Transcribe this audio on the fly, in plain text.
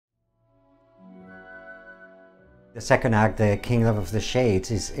The second act, The Kingdom of the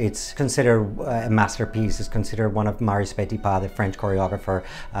Shades, it's considered a masterpiece. It's considered one of Marius Petipa, the French choreographer,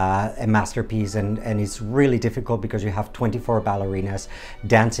 a masterpiece, and it's really difficult because you have 24 ballerinas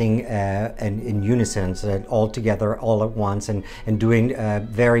dancing in unison, so all together, all at once, and doing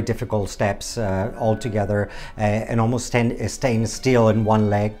very difficult steps all together, and almost staying still in one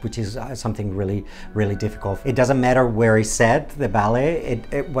leg, which is something really, really difficult. It doesn't matter where it's set, the ballet,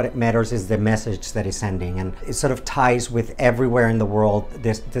 what it matters is the message that it's sending, and it sort of ties with everywhere in the world.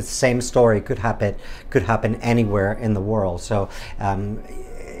 The same story could happen anywhere in the world. So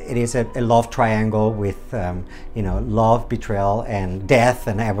it is a love triangle with you know, love, betrayal, and death,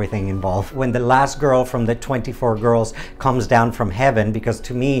 and everything involved. When the last girl from the 24 girls comes down from heaven, because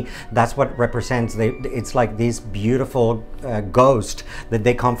to me that's what represents, it's like this beautiful ghost that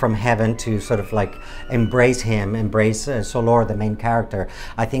they come from heaven to sort of like embrace him, embrace Solor, the main character.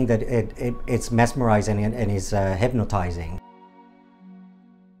 I think that it's mesmerizing and is hypnotizing.